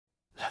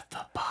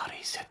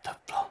bodies hit the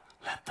floor.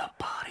 Let the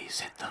bodies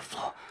hit the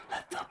floor.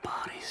 Let the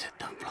bodies hit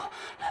the floor.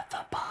 Let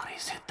the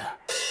bodies hit the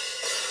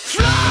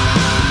floor.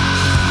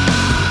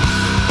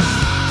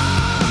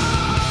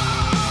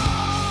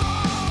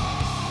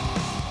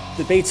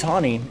 The Bates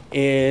Haunting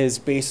is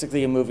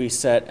basically a movie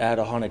set at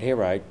a haunted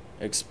hayride,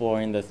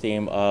 exploring the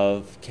theme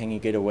of can you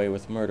get away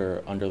with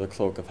murder under the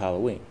cloak of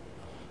Halloween?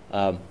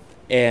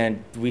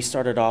 And we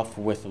started off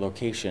with the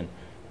location.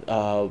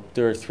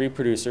 There are three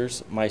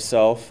producers,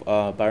 myself,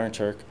 Byron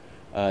Turk,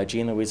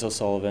 Jean Louise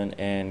O'Sullivan,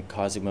 and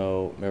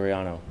Cosimo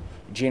Mariano.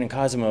 Jean and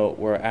Cosimo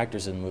were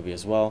actors in the movie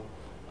as well.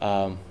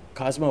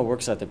 Cosimo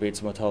works at the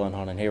Bates Motel and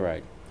Haunted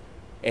Hayride,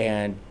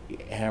 and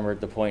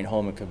hammered the point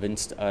home and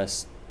convinced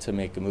us to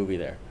make a movie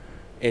there.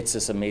 It's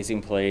this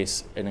amazing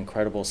place, an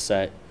incredible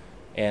set,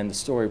 and the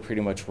story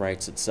pretty much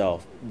writes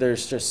itself.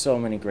 There's just so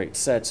many great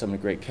sets, so many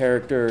great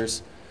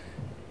characters,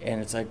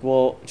 and it's like,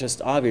 well, just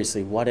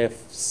obviously, what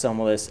if some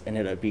of this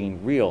ended up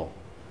being real?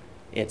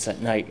 It's at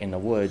night in the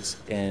woods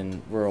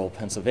in rural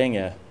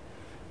Pennsylvania.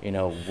 You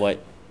know,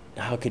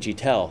 how could you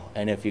tell?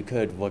 And if you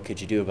could, what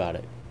could you do about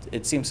it?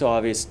 It seems so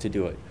obvious to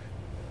do it.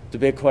 The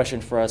big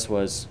question for us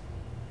was,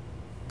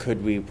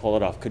 could we pull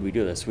it off? Could we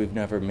do this? We've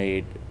never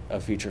made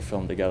a feature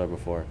film together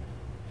before,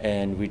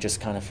 and we just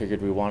kind of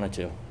figured we wanted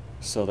to.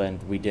 So then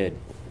we did.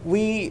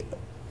 We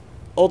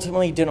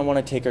ultimately didn't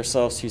want to take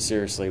ourselves too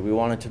seriously. We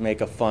wanted to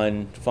make a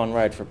fun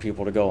ride for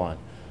people to go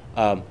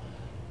on.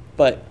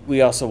 But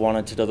we also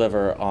wanted to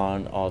deliver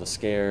on all the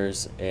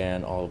scares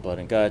and all the blood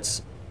and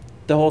guts.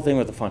 The whole thing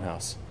with the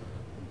funhouse.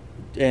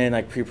 And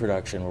like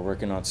pre-production, we're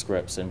working on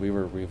scripts, and we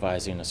were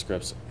revising the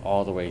scripts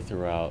all the way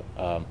throughout.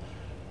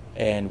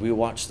 And we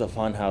watched the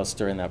funhouse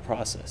during that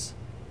process.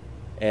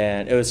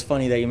 And it was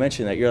funny that you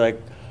mentioned that.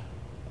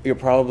 You're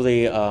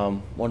probably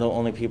one of the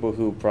only people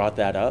who brought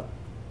that up.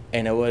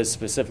 And it was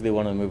specifically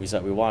one of the movies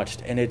that we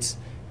watched. And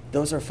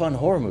those are fun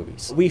horror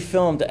movies. We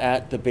filmed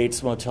at the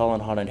Bates Motel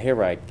and Haunted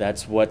Hayride.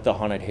 That's what the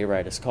Haunted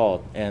Hayride is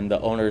called. And the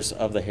owners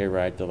of the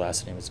hayride, the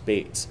last name is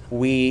Bates.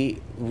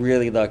 We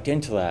really lucked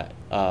into that.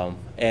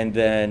 And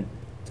then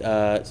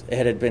it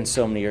had been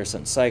so many years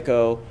since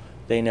Psycho.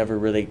 They never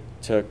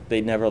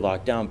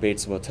locked down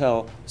Bates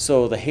Motel.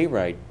 So the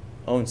hayride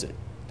owns it.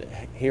 The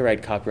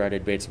hayride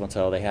copyrighted Bates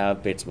Motel. They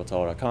have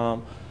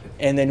batesmotel.com.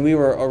 And then we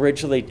were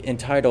originally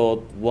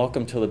entitled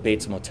Welcome to the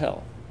Bates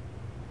Motel,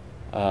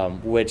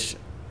 which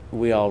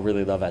we all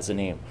really love as a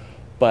name.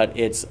 But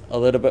it's a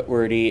little bit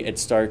wordy. It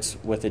starts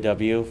with a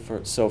W,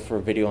 for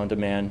video on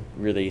demand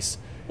release.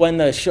 When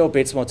the show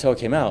Bates Motel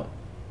came out,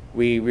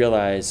 we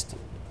realized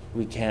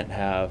we can't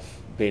have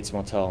Bates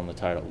Motel in the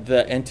title.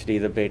 The entity,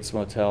 the Bates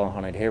Motel and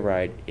Haunted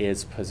Hayride,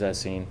 is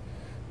possessing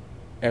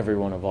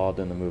everyone involved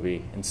in the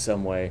movie in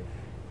some way.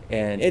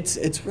 And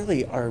it's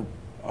really our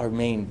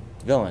main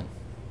villain.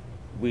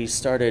 We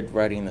started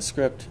writing the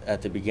script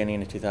at the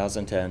beginning of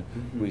 2010.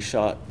 We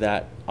shot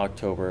that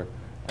October,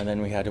 and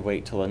then we had to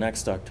wait till the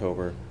next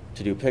October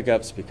to do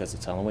pickups because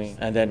it's Halloween.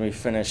 And then we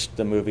finished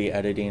the movie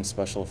editing,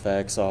 special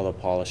effects, all the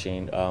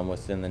polishing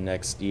within the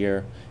next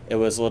year. It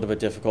was a little bit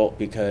difficult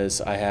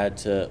because I had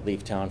to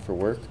leave town for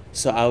work.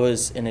 So I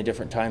was in a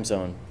different time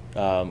zone,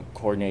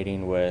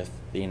 coordinating with,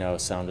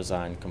 sound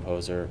design,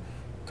 composer,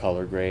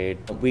 color grade.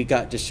 We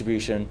got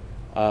distribution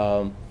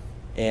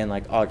in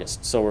like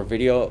August. So we're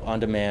video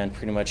on demand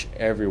pretty much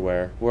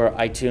everywhere. We're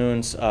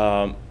iTunes,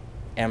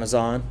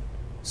 Amazon.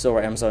 So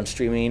we're Amazon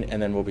streaming,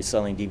 and then we'll be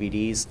selling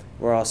DVDs.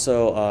 We're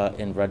also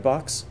in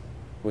Redbox,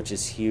 which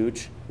is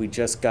huge. We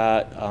just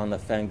got on the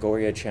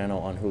Fangoria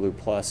channel on Hulu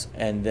Plus,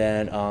 and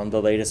then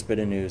the latest bit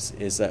of news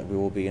is that we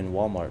will be in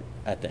Walmart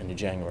at the end of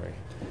January.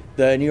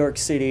 The New York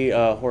City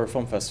Horror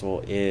Film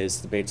Festival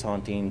is the Bates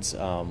Hauntings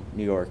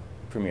New York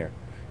premiere.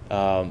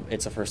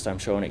 It's the first time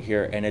showing it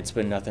here, and it's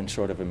been nothing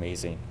short of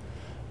amazing.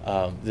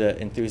 The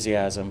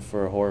enthusiasm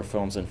for horror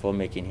films and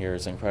filmmaking here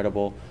is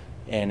incredible,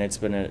 and it's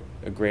been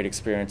a great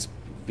experience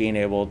being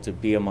able to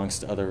be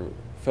amongst other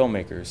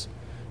filmmakers,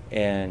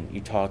 and you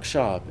talk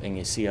shop and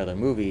you see other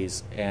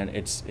movies, and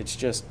it's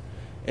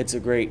a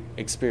great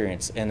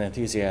experience, and the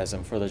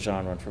enthusiasm for the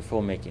genre and for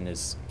filmmaking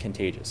is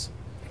contagious.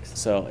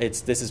 So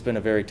this has been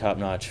a very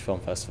top-notch film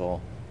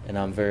festival, and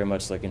I'm very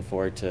much looking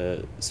forward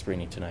to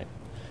screening tonight.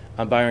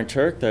 I'm Byron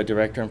Turk, the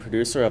director and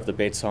producer of The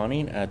Bates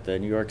Haunting at the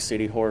New York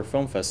City Horror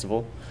Film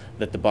Festival.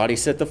 Let the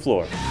bodies hit the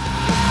floor.